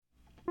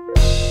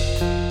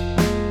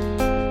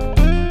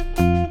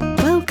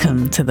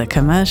to The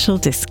Commercial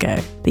Disco,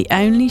 the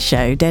only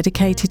show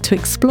dedicated to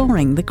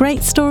exploring the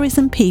great stories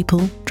and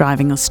people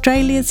driving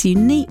Australia's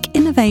unique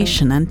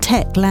innovation and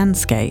tech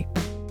landscape.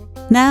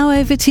 Now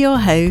over to your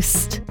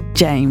host,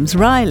 James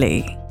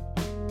Riley.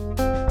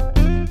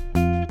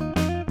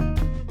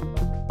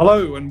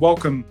 Hello and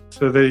welcome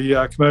to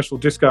the Commercial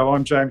Disco.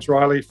 I'm James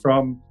Riley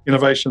from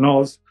Innovation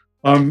Oz.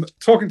 I'm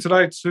talking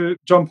today to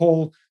John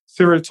Paul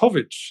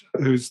Sirotovich,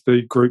 who's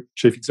the Group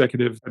Chief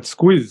Executive at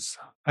Squiz.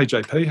 Hey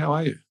JP, how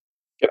are you?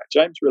 G'day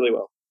James, really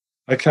well.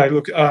 Okay,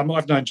 look, I've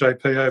known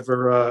JP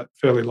over a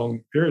fairly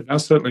long period now,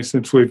 certainly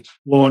since we've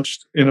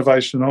launched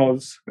Innovation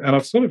Oz, and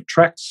I've sort of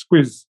tracked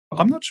Squiz.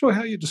 I'm not sure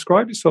how you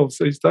describe yourselves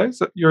these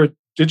days. You're a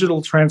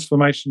digital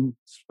transformation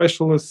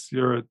specialist,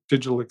 you're a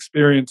digital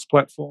experience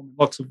platform in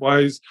lots of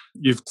ways.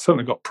 You've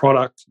certainly got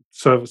product,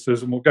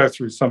 services, and we'll go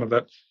through some of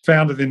that.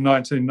 Founded in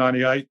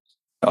 1998,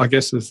 I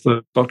guess as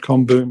the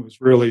 .com boom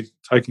was really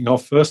taking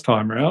off first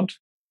time round.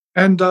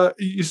 And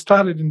you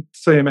started in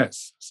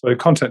CMS, so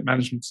Content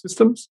Management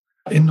Systems,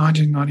 in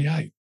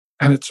 1998.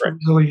 And it's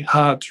really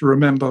hard to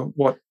remember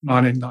what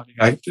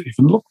 1998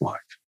 even looked like.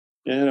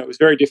 Yeah, it was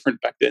very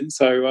different back then.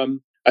 So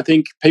I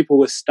think people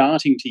were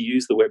starting to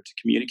use the web to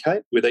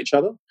communicate with each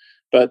other.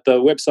 But the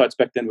websites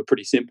back then were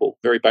pretty simple,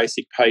 very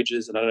basic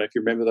pages. And I don't know if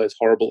you remember those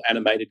horrible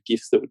animated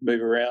GIFs that would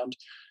move around.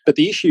 But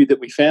the issue that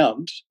we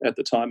found at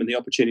the time, and the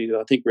opportunity that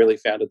I think really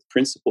founded the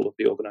principle of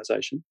the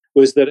organisation,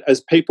 was that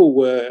as people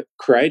were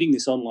creating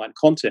this online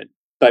content,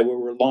 they were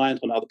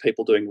reliant on other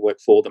people doing the work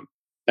for them.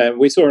 And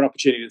we saw an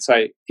opportunity to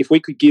say, if we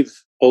could give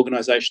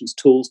organisations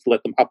tools to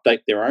let them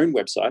update their own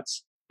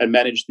websites and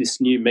manage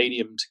this new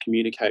medium to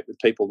communicate with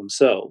people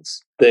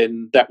themselves,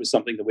 then that was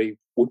something that we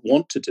would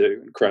want to do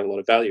and create a lot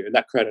of value. And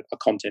that created a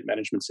content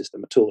management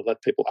system, a tool that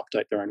let people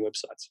update their own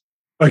websites.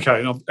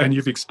 Okay, and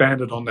you've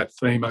expanded on that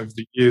theme over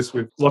the years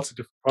with lots of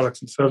different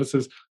products and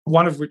services,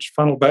 one of which,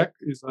 Funnelback,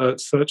 is a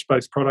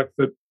search-based product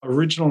that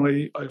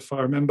originally, if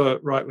I remember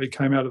rightly,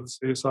 came out of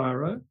the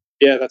CSIRO.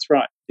 Yeah, that's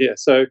right. Yeah,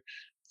 so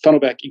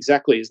Funnelback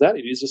exactly is that.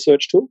 It is a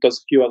search tool, does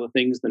a few other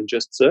things than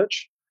just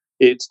search.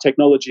 It's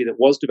technology that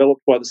was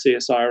developed by the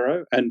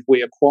CSIRO, and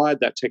we acquired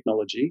that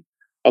technology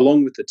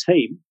along with the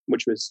team,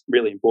 which was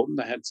really important.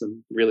 They had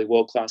some really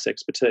world-class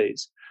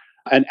expertise,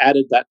 and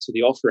added that to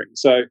the offering.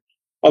 So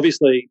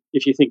obviously,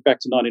 if you think back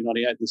to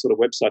 1998, the sort of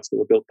websites that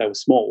were built, they were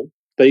small.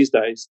 These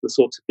days, the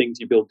sorts of things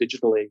you build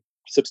digitally,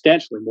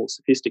 substantially more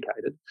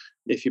sophisticated.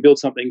 If you build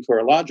something for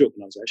a large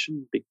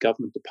organisation, big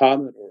government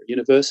department or a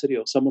university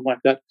or someone like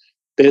that,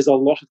 there's a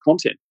lot of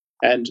content.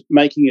 And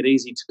making it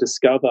easy to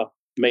discover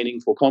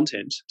meaningful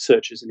content,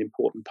 search is an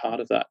important part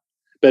of that.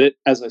 But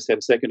as I said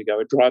a second ago,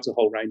 it drives a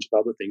whole range of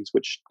other things,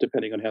 which,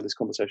 depending on how this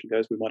conversation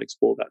goes, we might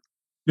explore that.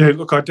 Yeah,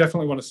 look, I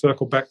definitely want to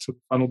circle back to the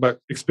Funnelback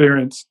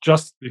experience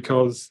just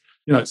because,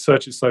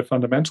 search is so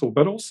fundamental,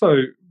 but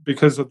also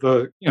because of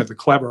the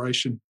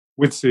collaboration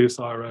with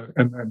CSIRO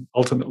and then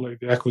ultimately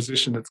the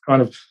acquisition. It's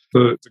kind of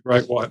the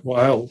great white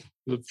whale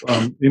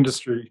of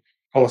industry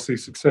policy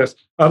success.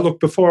 Look,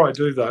 before I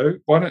do though,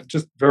 why don't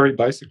just very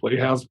basically,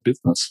 how's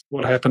business?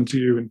 What happened to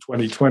you in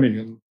 2020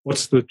 and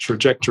what's the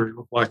trajectory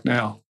look like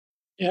now?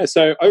 Yeah,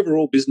 so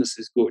overall business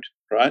is good,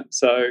 right?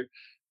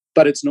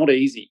 But it's not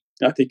easy,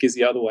 I think, is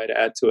the other way to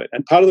add to it.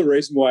 And part of the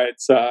reason why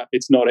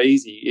it's not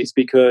easy is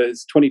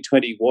because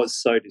 2020 was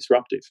so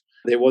disruptive.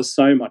 There was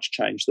so much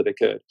change that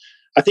occurred.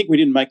 I think we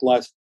didn't make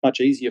life much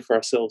easier for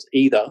ourselves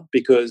either,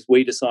 because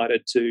we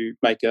decided to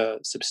make a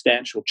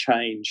substantial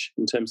change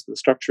in terms of the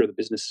structure of the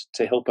business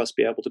to help us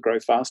be able to grow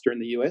faster in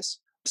the US.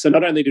 So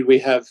not only did we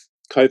have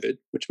COVID,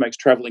 which makes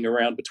traveling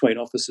around between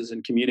offices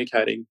and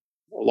communicating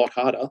a lot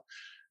harder,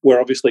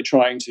 we're obviously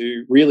trying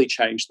to really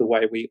change the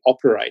way we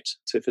operate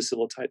to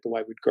facilitate the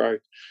way we'd grow.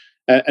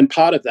 And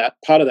part of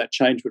that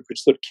change,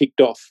 which sort of kicked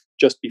off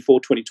just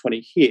before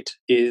 2020 hit,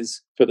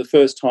 is for the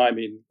first time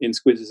in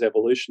Squiz's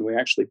evolution, we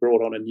actually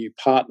brought on a new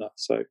partner.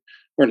 So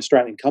we're an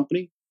Australian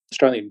company,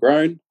 Australian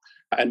grown,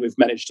 and we've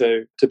managed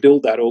to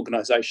build that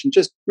organisation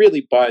just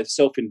really by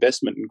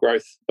self-investment and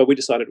growth. But we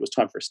decided it was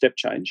time for a step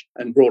change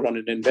and brought on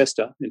an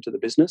investor into the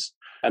business.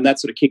 And that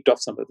sort of kicked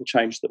off some of the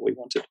change that we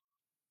wanted.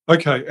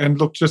 Okay, and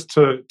look, just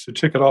to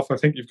tick it off, I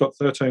think you've got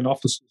 13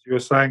 offices. You were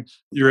saying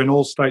you're in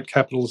all state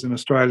capitals in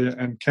Australia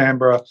and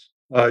Canberra.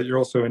 You're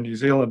also in New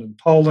Zealand and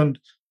Poland.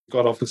 You've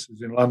got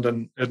offices in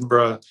London,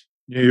 Edinburgh,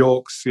 New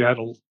York,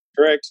 Seattle.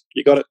 Correct,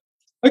 you got it.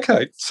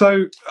 Okay,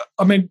 so,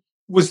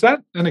 was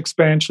that an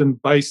expansion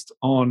based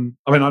on,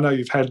 I know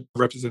you've had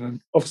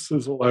representative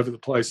offices all over the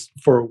place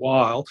for a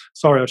while.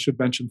 Sorry, I should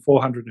mention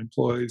 400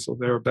 employees or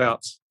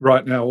thereabouts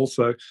right now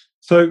also.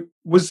 So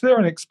was there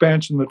an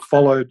expansion that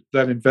followed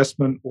that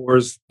investment, or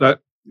is that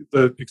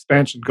the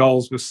expansion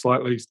goals were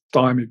slightly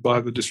stymied by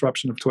the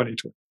disruption of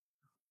 2020?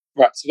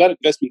 Right, so that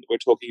investment that we're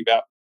talking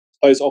about,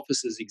 those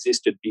offices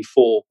existed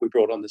before we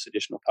brought on this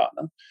additional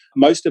partner.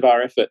 Most of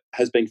our effort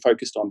has been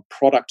focused on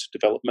product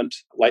development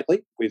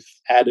lately. We've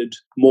added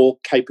more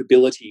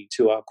capability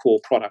to our core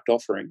product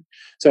offering.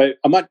 So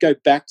I might go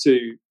back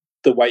to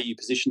the way you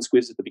position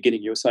Squiz at the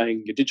beginning. You were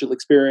saying your digital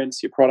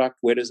experience, your product,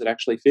 where does it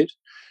actually fit?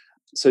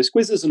 So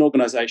Squiz as an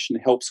organisation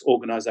helps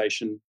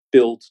organisation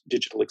build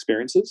digital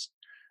experiences.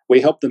 We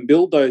help them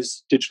build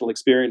those digital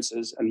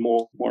experiences, and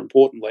more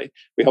importantly,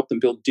 we help them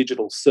build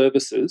digital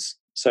services.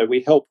 So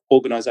we help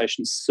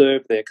organisations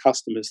serve their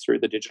customers through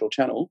the digital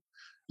channel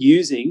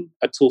using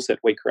a toolset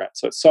we create.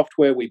 So it's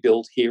software we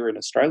build here in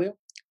Australia,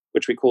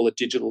 which we call a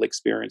digital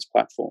experience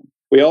platform.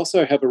 We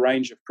also have a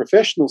range of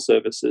professional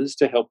services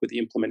to help with the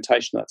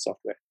implementation of that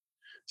software.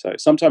 So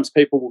sometimes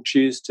people will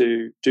choose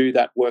to do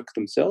that work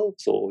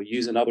themselves or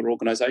use another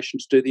organisation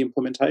to do the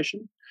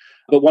implementation.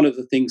 But one of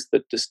the things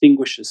that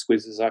distinguishes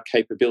Squiz is our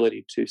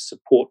capability to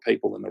support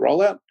people in the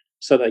rollout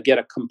so they get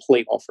a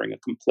complete offering, a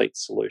complete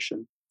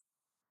solution.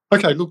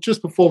 Okay, look,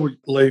 just before we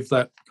leave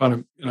that kind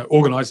of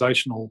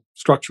organisational,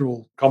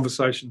 structural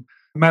conversation,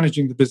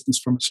 managing the business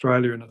from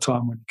Australia in a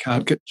time when you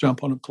can't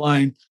jump on a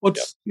plane,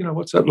 what's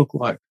that look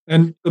like?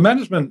 And the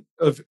management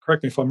of,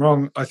 correct me if I'm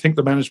wrong, I think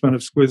the management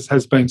of Squiz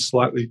has been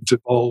slightly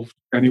devolved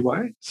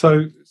anyway.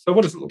 So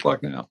what does it look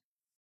like now?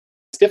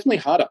 It's definitely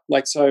harder.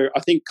 So I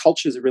think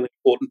culture is a really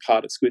important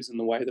part of Squiz in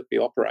the way that we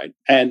operate.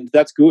 And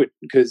that's good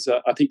because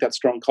I think that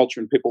strong culture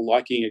and people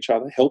liking each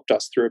other helped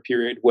us through a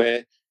period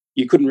where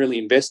you couldn't really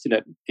invest in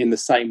it in the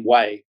same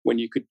way when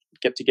you could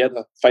get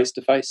together face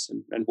to face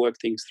and work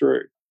things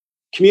through.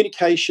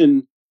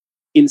 Communication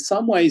in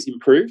some ways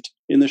improved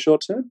in the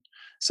short term.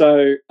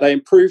 So they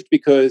improved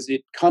because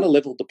it kind of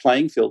leveled the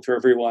playing field for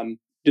everyone.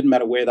 Didn't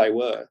matter where they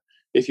were.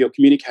 If you're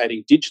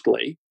communicating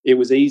digitally, it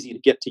was easy to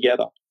get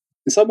together.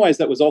 In some ways,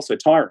 that was also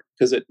tiring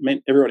because it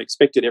meant everyone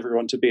expected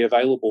everyone to be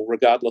available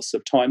regardless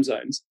of time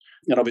zones.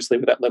 And obviously,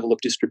 with that level of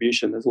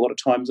distribution, there's a lot of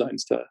time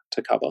zones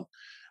to cover.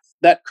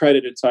 That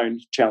created its own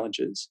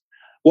challenges.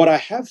 What I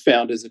have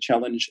found as a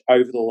challenge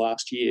over the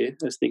last year,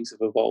 as things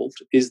have evolved,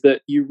 is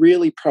that you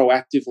really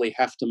proactively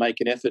have to make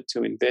an effort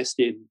to invest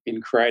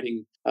in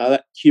creating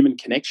that human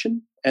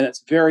connection. And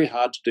it's very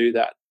hard to do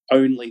that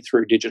only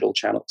through digital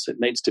channels. It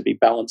needs to be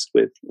balanced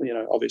with,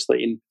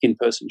 obviously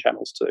in-person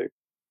channels too.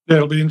 Yeah,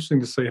 it'll be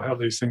interesting to see how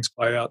these things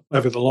play out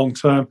over the long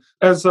term.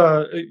 As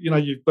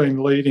you've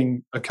been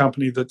leading a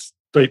company that's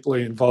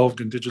deeply involved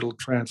in digital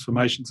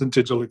transformations and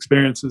digital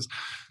experiences.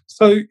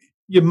 So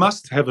you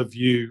must have a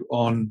view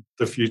on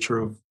the future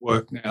of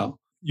work now.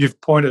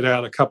 You've pointed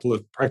out a couple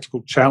of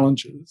practical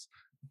challenges,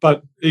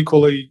 but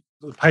equally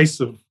the pace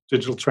of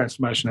digital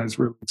transformation has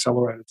really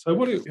accelerated.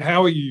 So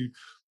how are you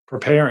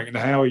preparing and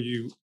how are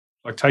you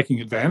taking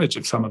advantage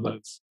of some of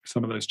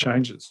those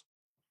changes?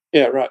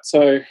 Yeah, right.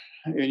 So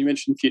you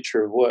mentioned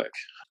future of work.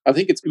 I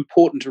think it's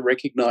important to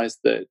recognise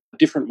that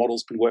different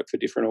models can work for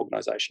different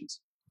organisations.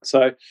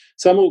 So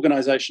some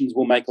organisations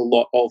will make a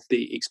lot of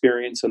the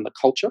experience and the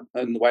culture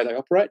and the way they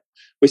operate.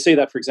 We see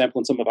that, for example,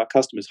 in some of our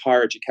customers,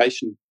 higher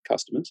education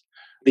customers.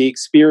 The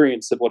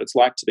experience of what it's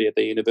like to be at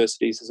the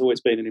universities has always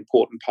been an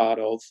important part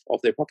of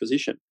their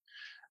proposition.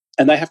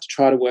 And they have to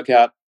try to work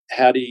out,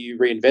 how do you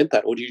reinvent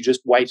that, or do you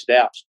just wait it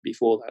out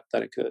before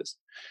that occurs?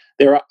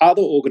 There are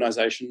other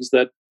organisations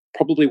that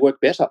probably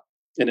work better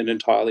in an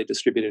entirely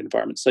distributed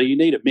environment. So you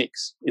need a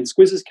mix. In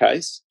Squiz's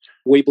case,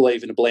 we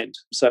believe in a blend.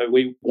 So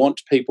we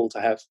want people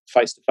to have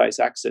face-to-face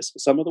access for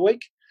some of the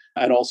week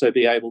and also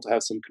be able to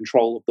have some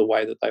control of the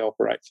way that they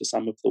operate for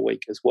some of the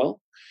week as well.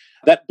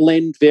 That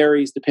blend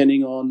varies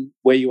depending on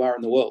where you are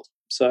in the world.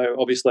 So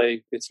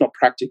obviously, it's not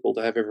practical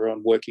to have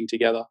everyone working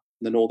together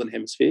in the Northern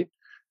Hemisphere.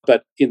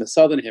 But in the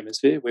Southern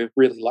Hemisphere, we're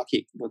really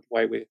lucky with the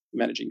way we're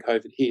managing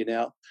COVID here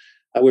now.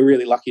 We're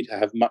really lucky to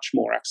have much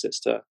more access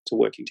to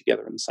working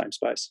together in the same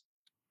space.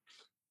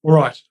 All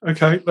right.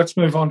 Okay. Let's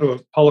move on to a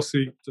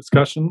policy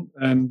discussion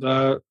and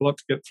a lot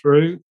to get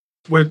through.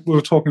 We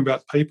were talking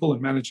about people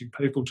and managing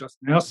people just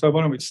now. So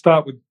why don't we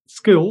start with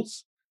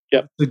skills?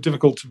 Yeah. It's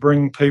difficult to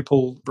bring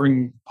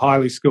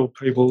highly skilled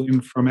people in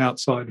from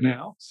outside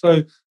now.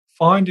 So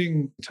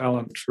finding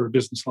talent for a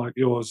business like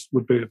yours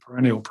would be a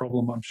perennial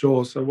problem, I'm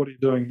sure. So what are you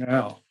doing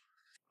now?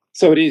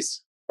 So it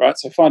is, right?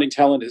 So finding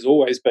talent has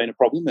always been a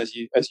problem, as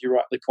you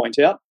rightly point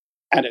out,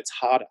 and it's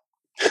harder.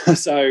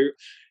 So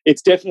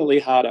it's definitely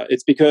harder.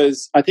 It's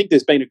because I think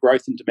there's been a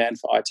growth in demand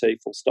for IT,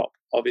 full stop.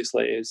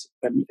 Obviously, as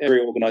every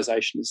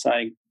organisation is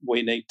saying,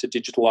 we need to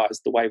digitalise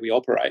the way we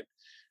operate.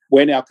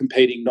 We're now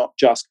competing not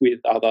just with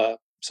other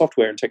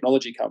software and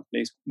technology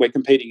companies. We're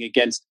competing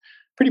against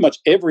pretty much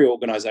every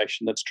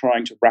organisation that's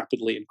trying to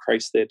rapidly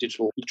increase their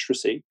digital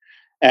literacy.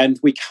 And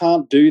we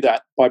can't do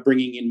that by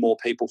bringing in more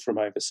people from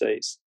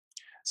overseas.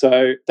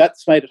 So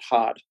that's made it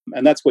hard.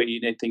 And that's where you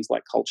need things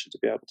like culture to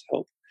be able to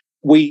help.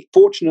 We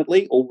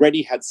fortunately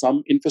already had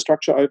some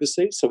infrastructure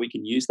overseas, so we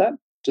can use that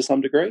to some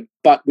degree.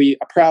 But we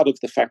are proud of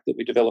the fact that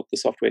we developed the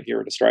software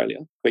here in Australia.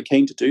 We're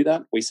keen to do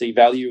that. We see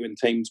value in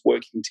teams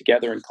working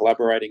together and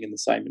collaborating in the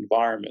same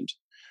environment.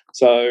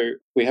 So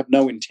we have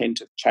no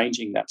intent of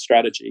changing that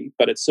strategy,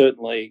 but it's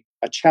certainly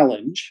a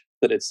challenge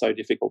that it's so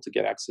difficult to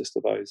get access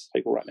to those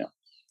people right now.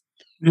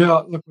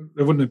 Yeah, look,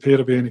 there wouldn't appear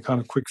to be any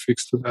kind of quick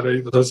fix to that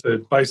either, does there?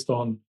 Based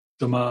on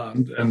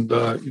demand and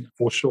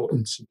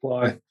foreshortened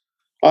supply.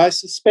 I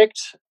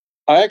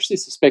actually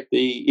suspect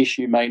the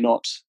issue may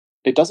not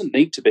it doesn't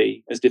need to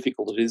be as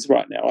difficult as it is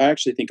right now. I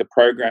actually think a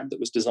program that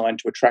was designed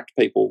to attract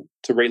people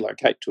to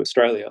relocate to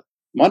Australia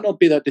might not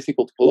be that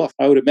difficult to pull off.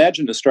 I would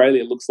imagine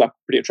Australia looks like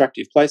a pretty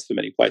attractive place for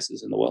many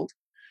places in the world.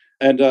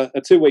 And a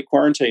 2-week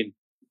quarantine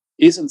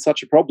isn't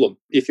such a problem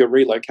if you're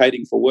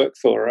relocating for work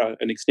for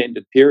an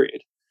extended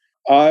period.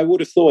 I would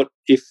have thought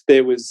if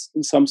there was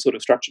some sort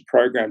of structured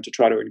program to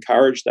try to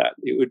encourage that,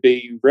 it would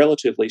be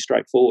relatively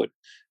straightforward.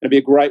 It'd be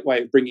a great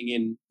way of bringing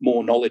in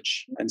more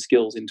knowledge and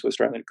skills into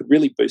Australia. It could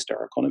really boost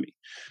our economy.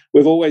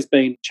 We've always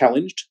been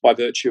challenged by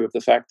virtue of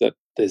the fact that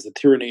there's the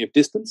tyranny of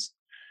distance.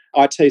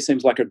 IT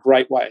seems like a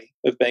great way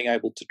of being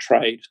able to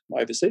trade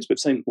overseas. We've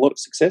seen a lot of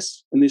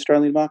success in the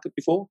Australian market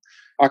before.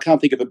 I can't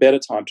think of a better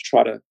time to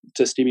try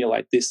to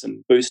stimulate this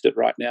and boost it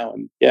right now.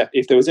 And yeah,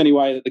 if there was any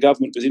way that the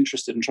government was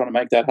interested in trying to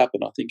make that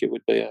happen, I think it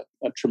would be a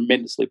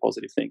tremendously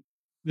positive thing.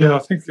 Yeah, I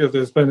think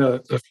there's been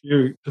a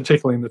few,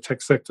 particularly in the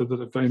tech sector, that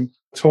have been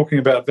talking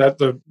about that.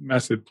 The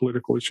massive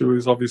political issue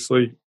is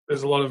obviously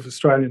there's a lot of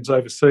Australians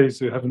overseas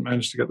who haven't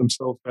managed to get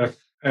themselves back,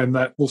 and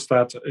that will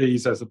start to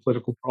ease as a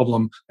political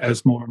problem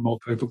as more and more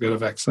people get a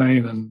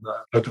vaccine and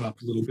open up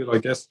a little bit, I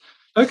guess.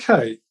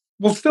 Okay,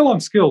 well, still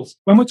on skills,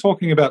 when we're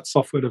talking about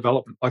software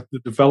development, like the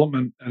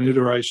development and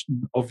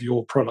iteration of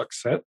your product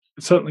set,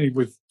 certainly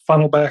with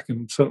Funnelback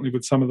and certainly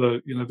with some of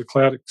the, the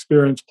cloud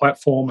experience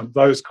platform and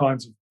those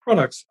kinds of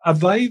products, are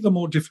they the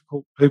more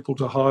difficult people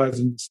to hire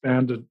than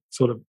standard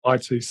sort of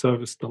IT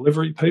service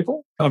delivery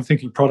people? I'm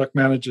thinking product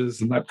managers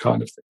and that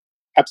kind of thing.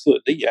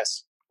 Absolutely,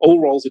 yes. All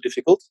roles are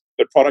difficult,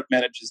 but product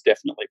managers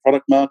definitely.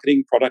 Product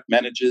marketing, product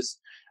managers.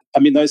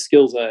 I mean, those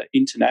skills are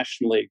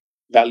internationally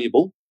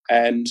valuable,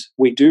 and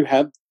we do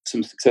have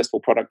some successful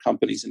product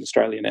companies in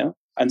Australia now.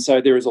 And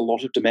so there is a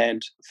lot of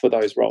demand for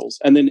those roles.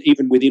 And then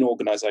even within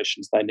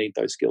organisations, they need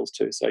those skills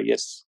too. So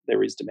yes,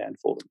 there is demand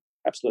for them.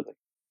 Absolutely.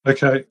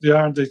 Okay, the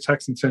R&D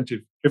tax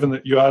incentive, given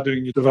that you are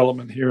doing your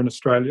development here in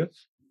Australia,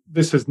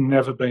 this has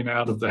never been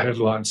out of the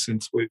headlines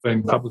since we've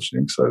been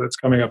publishing. So that's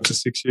coming up to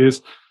 6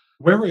 years.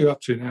 Where are you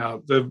up to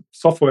now? The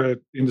software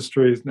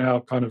industry is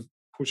now kind of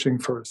pushing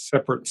for a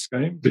separate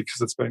scheme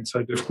because it's been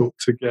so difficult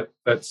to get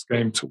that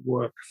scheme to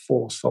work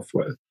for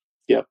software.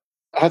 Yeah.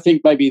 I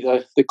think maybe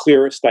the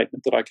clearest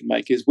statement that I can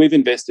make is we've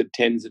invested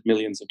tens of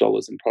millions of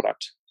dollars in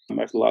product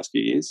over the last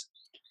few years,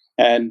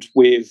 and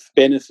we've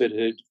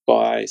benefited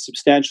by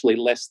substantially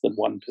less than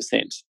 1%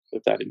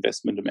 of that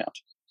investment amount.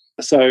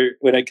 So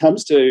when it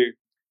comes to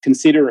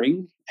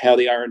considering how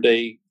the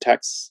R&D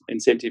tax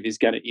incentive is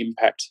going to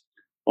impact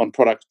on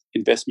product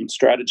investment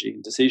strategy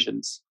and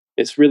decisions,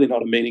 it's really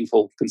not a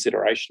meaningful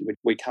consideration.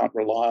 We can't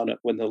rely on it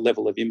when the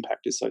level of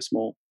impact is so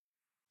small.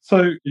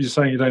 So you're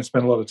saying you don't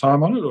spend a lot of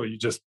time on it, or you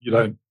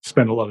don't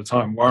spend a lot of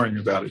time worrying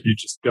about it? You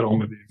just get on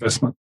with the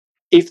investment?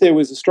 If there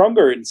was a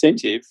stronger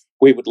incentive,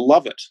 we would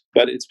love it.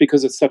 But it's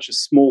because it's such a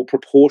small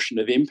proportion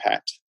of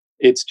impact,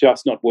 it's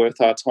just not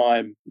worth our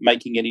time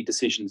making any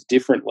decisions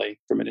differently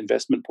from an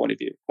investment point of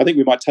view. I think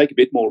we might take a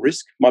bit more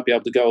risk, might be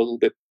able to go a little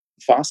bit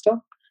faster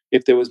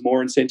if there was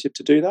more incentive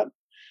to do that.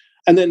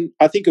 And then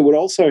I think it would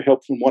also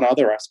help from one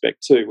other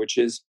aspect too, which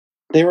is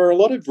there are a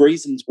lot of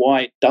reasons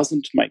why it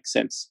doesn't make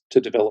sense to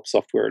develop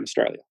software in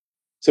Australia.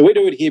 So we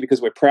do it here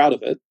because we're proud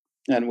of it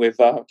and we've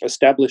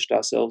established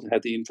ourselves and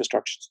had the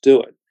infrastructure to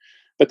do it.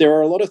 But there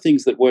are a lot of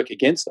things that work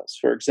against us.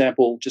 For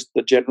example, just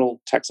the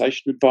general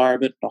taxation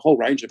environment and a whole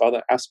range of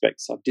other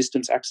aspects of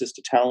distance, access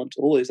to talent,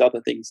 all these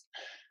other things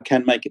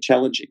can make it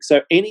challenging.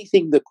 So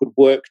anything that could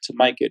work to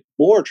make it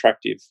more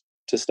attractive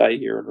to stay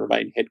here and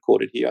remain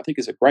headquartered here, I think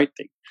is a great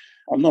thing.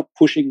 I'm not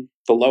pushing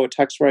for lower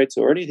tax rates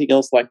or anything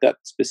else like that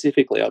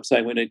specifically. I'm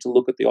saying we need to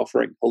look at the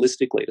offering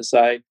holistically to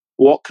say,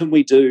 what can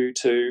we do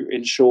to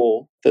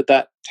ensure that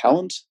that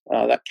talent,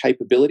 that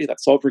capability,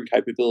 that sovereign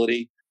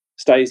capability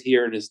stays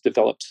here and is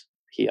developed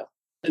here?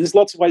 And there's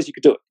lots of ways you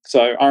could do it.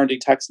 So R&D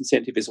tax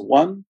incentive is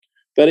one,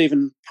 but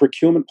even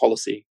procurement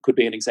policy could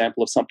be an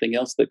example of something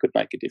else that could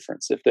make a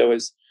difference. If there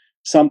was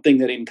something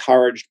that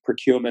encouraged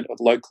procurement of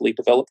locally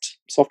developed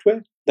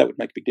software, that would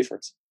make a big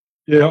difference.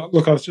 Yeah,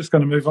 look, I was just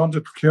going to move on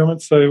to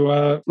procurement,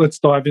 so let's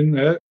dive in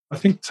there. I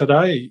think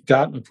today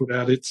Gartner put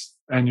out its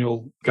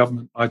annual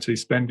government IT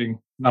spending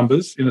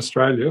numbers in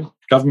Australia.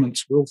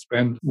 Governments will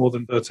spend more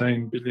than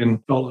 $13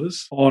 billion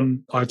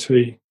on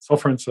IT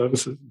software and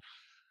services.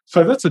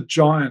 So that's a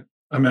giant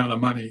amount of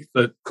money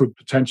that could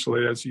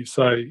potentially, as you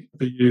say,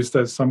 be used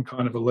as some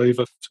kind of a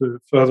lever to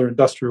further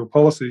industrial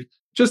policy.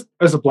 Just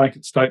as a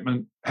blanket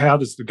statement, how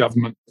does the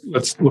government,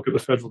 let's look at the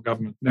federal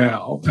government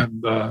now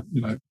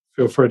and,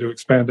 feel free to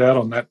expand out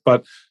on that,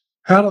 but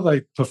how do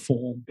they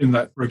perform in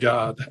that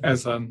regard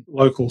as a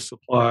local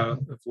supplier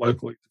of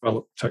locally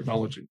developed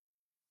technology?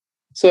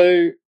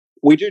 So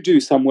we do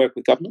some work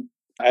with government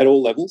at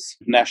all levels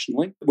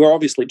nationally. We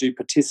obviously do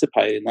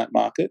participate in that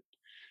market.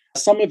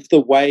 Some of the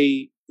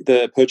way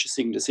the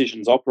purchasing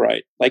decisions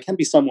operate, they can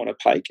be somewhat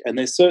opaque, and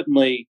they're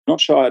certainly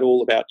not shy at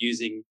all about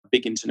using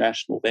big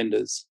international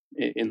vendors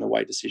in the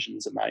way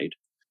decisions are made.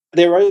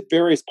 There are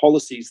various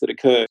policies that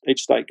occur.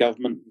 Each state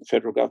government, the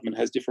federal government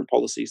has different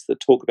policies that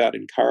talk about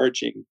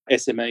encouraging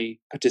SME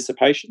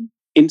participation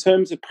In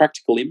terms of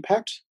practical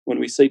impact, when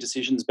we see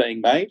decisions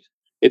being made,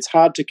 it's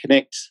hard to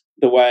connect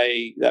the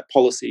way that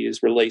policy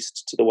is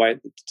released to the way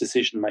that the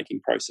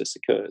decision-making process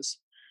occurs.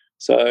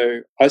 So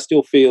I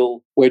still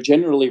feel we're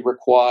generally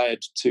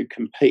required to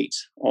compete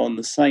on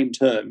the same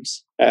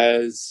terms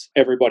as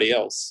everybody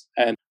else.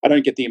 And I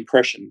don't get the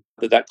impression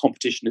that that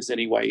competition is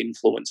any way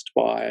influenced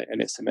by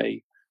an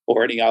SME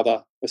or any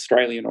other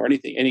Australian or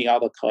any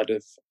other kind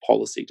of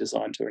policy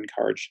designed to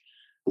encourage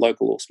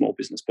local or small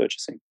business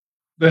purchasing.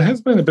 There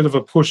has been a bit of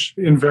a push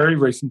in very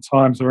recent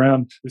times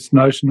around this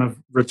notion of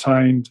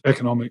retained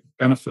economic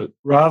benefit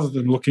rather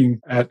than looking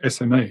at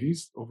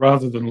SMEs or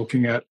rather than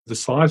looking at the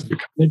size of the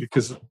company,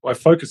 because by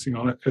focusing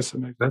on it,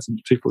 SMEs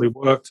hasn't particularly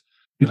worked,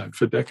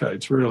 for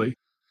decades, really.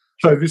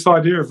 So this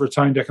idea of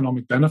retained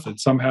economic benefit,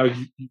 somehow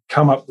you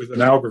come up with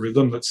an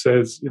algorithm that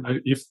says,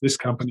 if this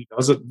company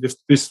does it, if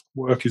this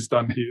work is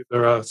done here,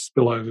 there are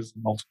spillovers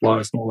and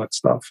multipliers and all that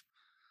stuff.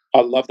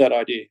 I love that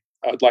idea.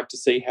 I'd like to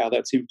see how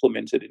that's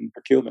implemented in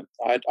procurement.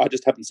 I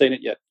just haven't seen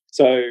it yet.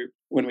 So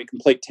when we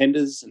complete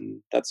tenders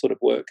and that sort of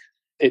work,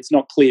 it's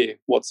not clear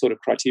what sort of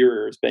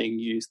criteria is being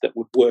used that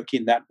would work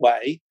in that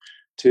way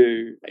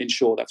to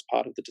ensure that's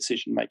part of the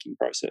decision-making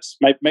process.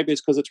 Maybe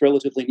it's because it's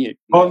relatively new.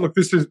 Oh, look,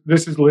 this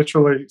is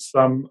literally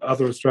some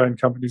other Australian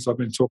companies I've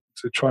been talking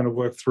to trying to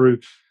work through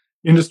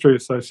industry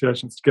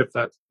associations to get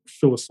that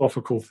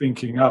philosophical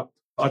thinking up.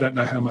 I don't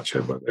know how much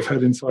headway they've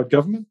had inside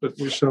government, but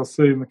we shall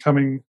see in the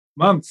coming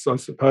months, I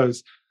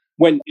suppose.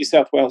 When New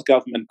South Wales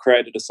government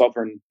created a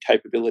sovereign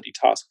capability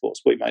task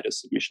force, we made a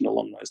submission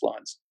along those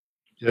lines.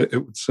 Yeah,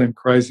 it would seem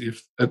crazy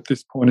if at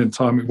this point in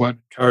time we weren't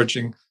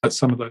encouraging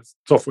some of those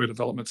software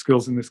development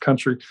skills in this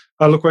country.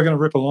 Look, we're going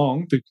to rip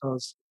along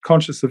because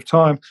conscious of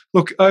time.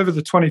 Look, over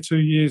the 22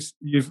 years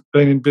you've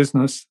been in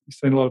business, you've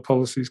seen a lot of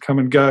policies come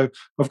and go.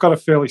 I've got a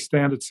fairly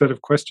standard set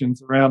of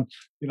questions around,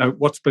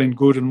 what's been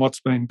good and what's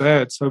been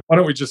bad. So why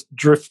don't we just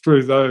drift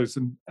through those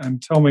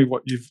and tell me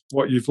what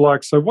you've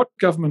liked. So what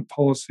government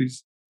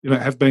policies,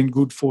 have been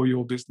good for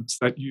your business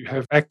that you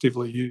have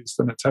actively used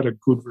and it's had a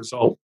good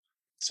result?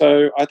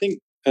 So I think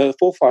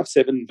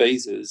 457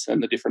 visas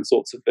and the different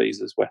sorts of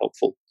visas were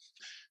helpful.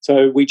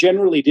 So we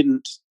generally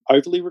didn't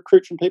overly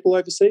recruit from people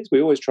overseas.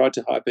 We always tried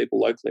to hire people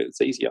locally.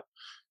 It's easier.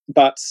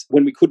 But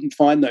when we couldn't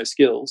find those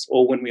skills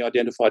or when we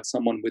identified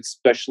someone with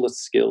specialist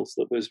skills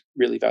that was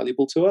really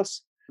valuable to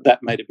us,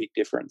 that made a big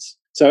difference.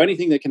 So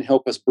anything that can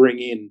help us bring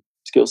in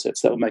skill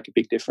sets, that will make a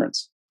big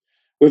difference.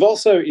 We've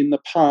also in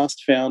the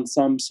past found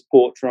some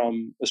support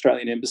from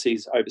Australian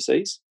embassies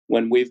overseas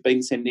when we've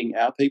been sending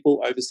our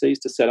people overseas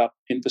to set up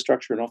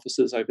infrastructure and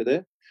offices over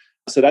there.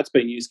 So that's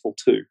been useful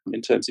too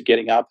in terms of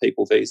getting our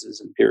people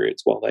visas and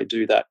periods while they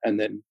do that. And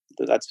then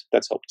that's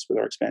helped us with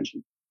our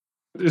expansion.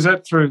 Is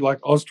that through like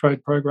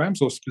Austrade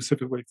programs or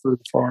specifically through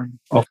the foreign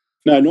office?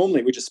 No,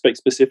 normally we just speak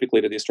specifically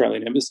to the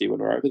Australian embassy when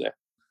we're over there.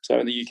 So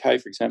in the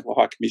UK, for example,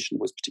 the High Commission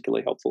was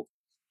particularly helpful.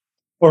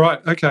 All right.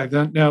 Okay.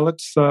 Then now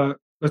let's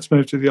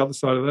move to the other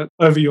side of that.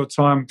 Over your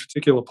time,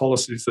 particular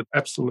policies that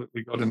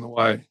absolutely got in the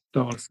way.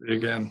 Don't want to see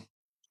again.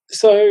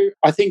 So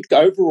I think the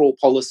overall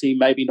policy,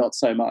 maybe not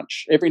so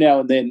much. Every now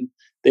and then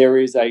there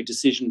is a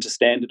decision to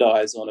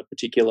standardise on a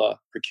particular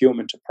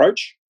procurement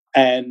approach.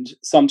 And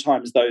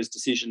sometimes those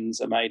decisions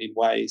are made in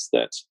ways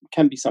that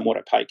can be somewhat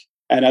opaque.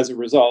 And as a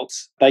result,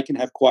 they can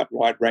have quite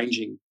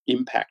wide-ranging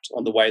impact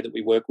on the way that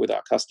we work with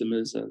our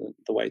customers and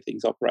the way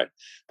things operate.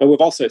 But we've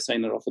also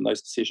seen that often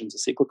those decisions are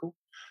cyclical.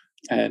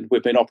 And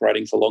we've been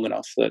operating for long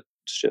enough that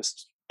it's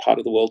just part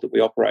of the world that we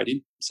operate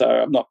in. So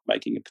I'm not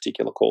making a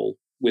particular call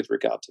with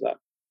regard to that.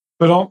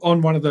 But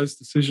on one of those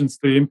decisions,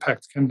 the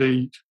impact can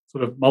be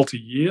sort of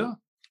multi-year?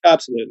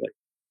 Absolutely.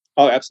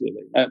 Oh,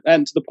 absolutely.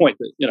 And to the point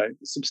that,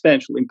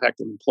 substantial impact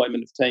on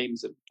employment of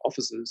teams and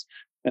offices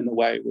and the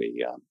way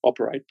we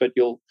operate. But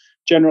you'll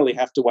generally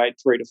have to wait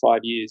 3 to 5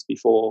 years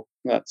before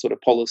that sort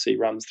of policy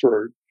runs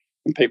through.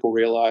 And people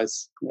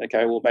realise,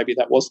 okay, well, maybe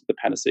that wasn't the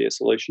panacea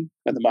solution,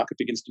 and the market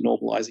begins to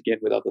normalise again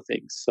with other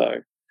things. So,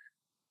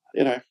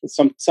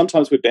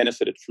 sometimes we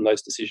benefited from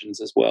those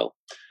decisions as well.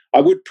 I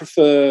would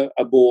prefer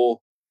a more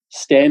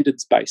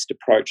standards-based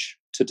approach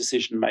to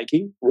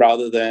decision-making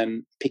rather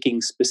than picking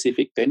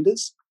specific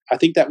vendors. I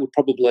think that would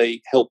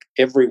probably help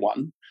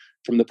everyone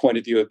from the point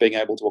of view of being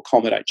able to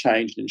accommodate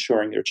change and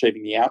ensuring they're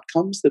achieving the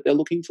outcomes that they're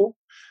looking for.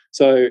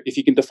 So if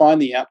you can define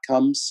the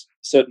outcomes,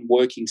 certain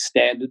working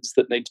standards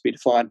that need to be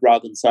defined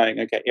rather than saying,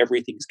 okay,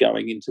 everything's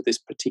going into this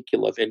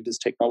particular vendor's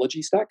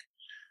technology stack,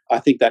 I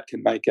think that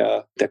could make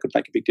a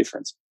big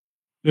difference.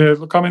 Yeah,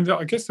 look, I mean,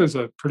 I guess there's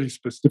a pretty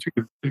specific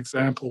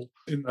example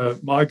in the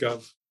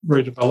MyGov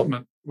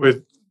redevelopment where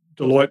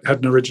Deloitte had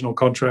an original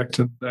contract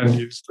and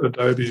used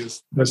Adobe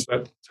as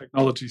that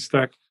technology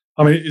stack.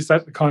 I mean, is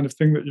that the kind of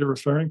thing that you're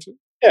referring to?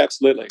 Yeah,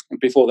 absolutely. And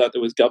before that,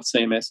 there was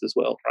GovCMS as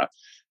well, right?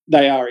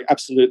 They are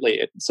absolutely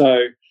it.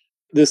 So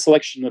the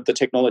selection of the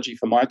technology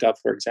for MyGov,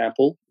 for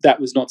example, that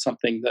was not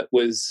something that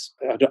was,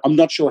 I'm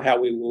not sure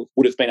how we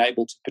would have been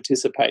able to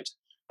participate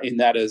in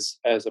that as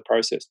a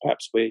process.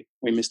 Perhaps we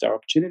missed our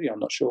opportunity, I'm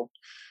not sure.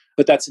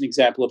 But that's an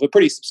example of a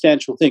pretty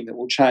substantial thing that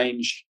will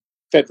change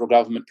federal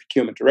government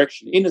procurement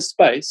direction in a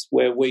space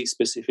where we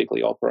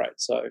specifically operate.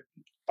 So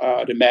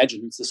I'd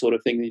imagine it's the sort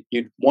of thing that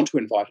you'd want to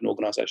invite an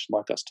organisation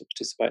like us to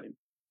participate in.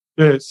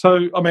 Yeah,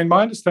 so, I mean,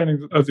 my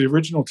understanding of the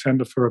original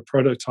tender for a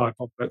prototype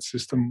of that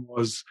system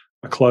was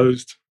a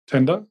closed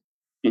tender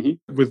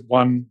with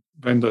one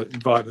vendor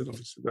invited.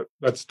 Obviously,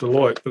 that's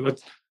Deloitte, but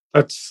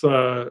that's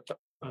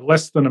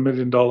less than $1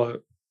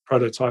 million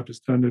prototype has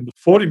turned into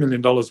 $40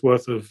 million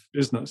worth of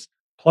business,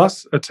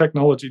 plus a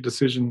technology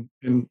decision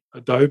in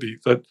Adobe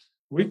that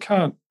we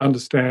can't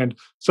understand,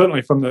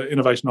 certainly from the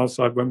Innovation Oz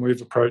side when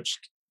we've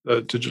approached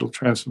the Digital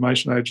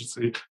Transformation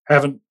Agency,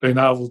 haven't been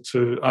able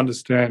to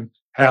understand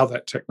how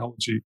that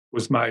technology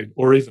was made,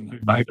 or even who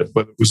made it,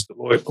 whether it was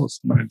Deloitte or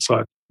someone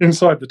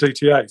inside the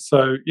DTA.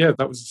 So, yeah,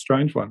 that was a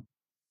strange one.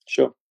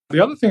 Sure.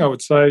 The other thing I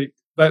would say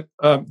that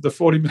the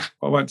 40 million,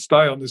 I won't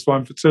stay on this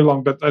one for too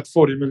long, but that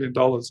 $40 million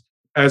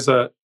as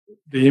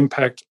the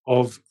impact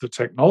of the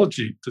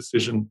technology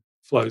decision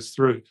flows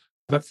through.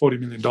 That $40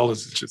 million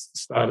is just the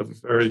start of a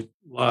very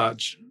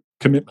large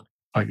commitment,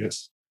 I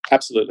guess.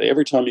 Absolutely.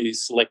 Every time you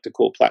select a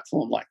core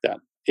platform like that,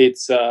 it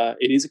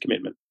is a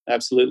commitment.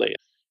 Absolutely.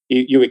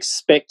 You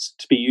expect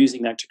to be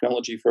using that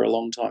technology for a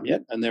long time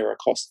yet, and there are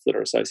costs that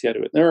are associated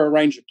with it. There are a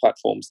range of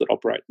platforms that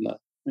operate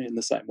in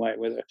the same way,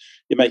 whether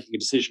you're making a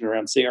decision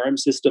around CRM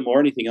system or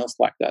anything else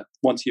like that.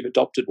 Once you've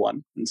adopted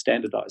one and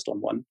standardized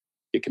on one,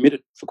 you're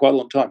committed for quite a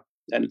long time,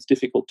 and it's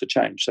difficult to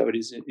change. So it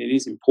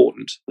is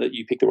important that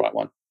you pick the right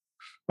one.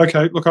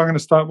 Okay, look, I'm going to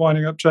start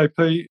winding up,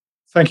 JP.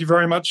 Thank you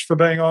very much for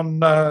being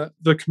on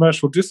the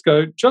Commercial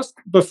Disco. Just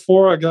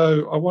before I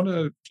go, I want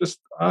to just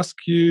ask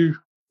you,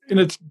 in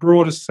its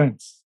broadest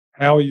sense,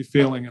 how are you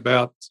feeling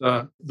about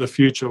the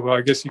future? Well,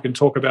 I guess you can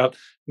talk about,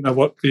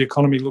 what the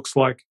economy looks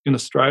like in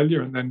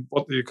Australia and then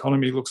what the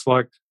economy looks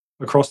like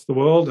across the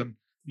world. And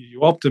are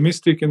you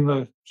optimistic in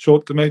the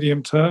short to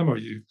medium term, or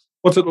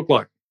what's it look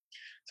like?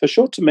 So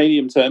short to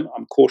medium term,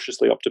 I'm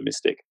cautiously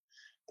optimistic.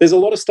 There's a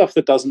lot of stuff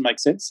that doesn't make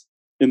sense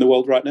in the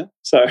world right now.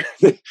 So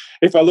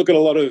if I look at a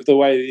lot of the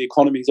way the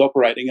economy is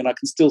operating, and I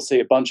can still see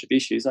a bunch of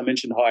issues, I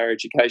mentioned higher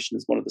education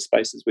as one of the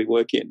spaces we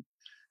work in.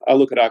 I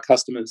look at our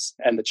customers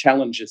and the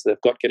challenges they've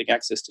got getting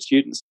access to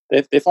students.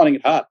 They're finding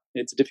it hard.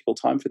 It's a difficult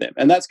time for them.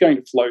 And that's going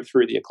to flow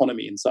through the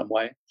economy in some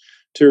way.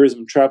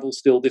 Tourism, travel,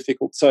 still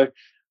difficult. So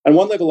on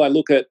one level, I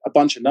look at a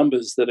bunch of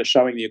numbers that are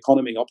showing the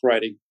economy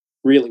operating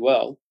really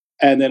well.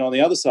 And then on the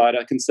other side,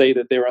 I can see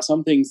that there are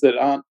some things that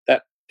aren't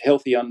that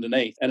healthy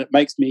underneath. And it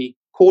makes me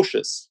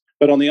cautious.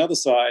 But on the other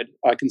side,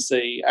 I can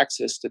see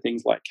access to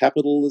things like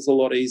capital is a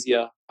lot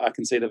easier. I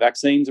can see the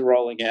vaccines are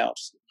rolling out.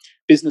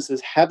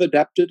 Businesses have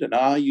adapted and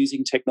are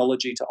using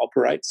technology to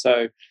operate.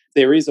 So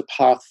there is a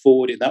path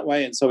forward in that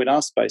way. And so in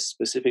our space,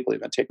 specifically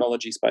the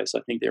technology space,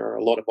 I think there are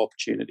a lot of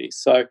opportunities.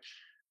 So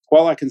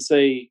while I can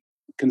see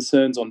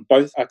concerns on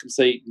both, I can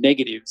see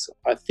negatives.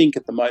 I think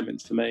at the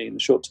moment, for me, in the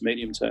short to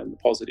medium term, the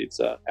positives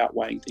are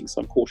outweighing things.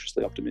 So I'm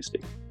cautiously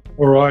optimistic.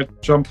 All right,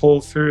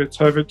 John-Paul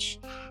Siriotovich,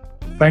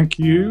 thank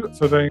you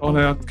for being on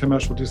our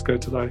Commercial Disco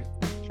today.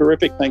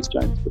 Terrific. Thanks,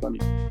 James. Good on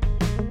you.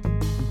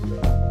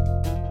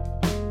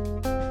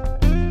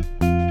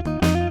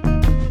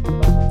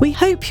 We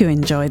hope you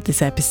enjoyed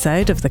this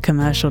episode of the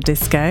Commercial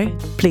Disco.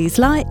 Please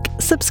like,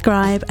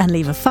 subscribe and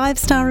leave a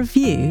 5-star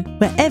review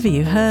wherever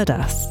you heard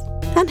us.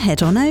 And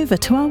head on over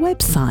to our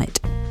website,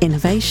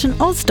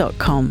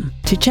 innovationoz.com,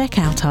 to check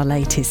out our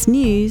latest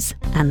news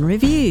and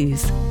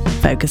reviews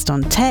focused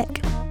on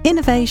tech,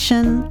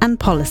 innovation and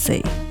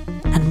policy.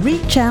 And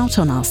reach out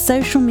on our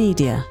social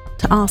media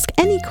to ask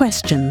any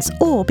questions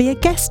or be a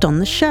guest on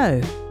the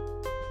show.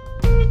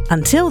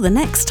 Until the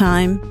next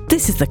time,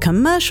 this is the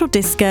Commercial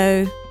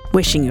Disco,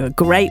 wishing you a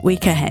great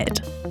week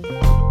ahead.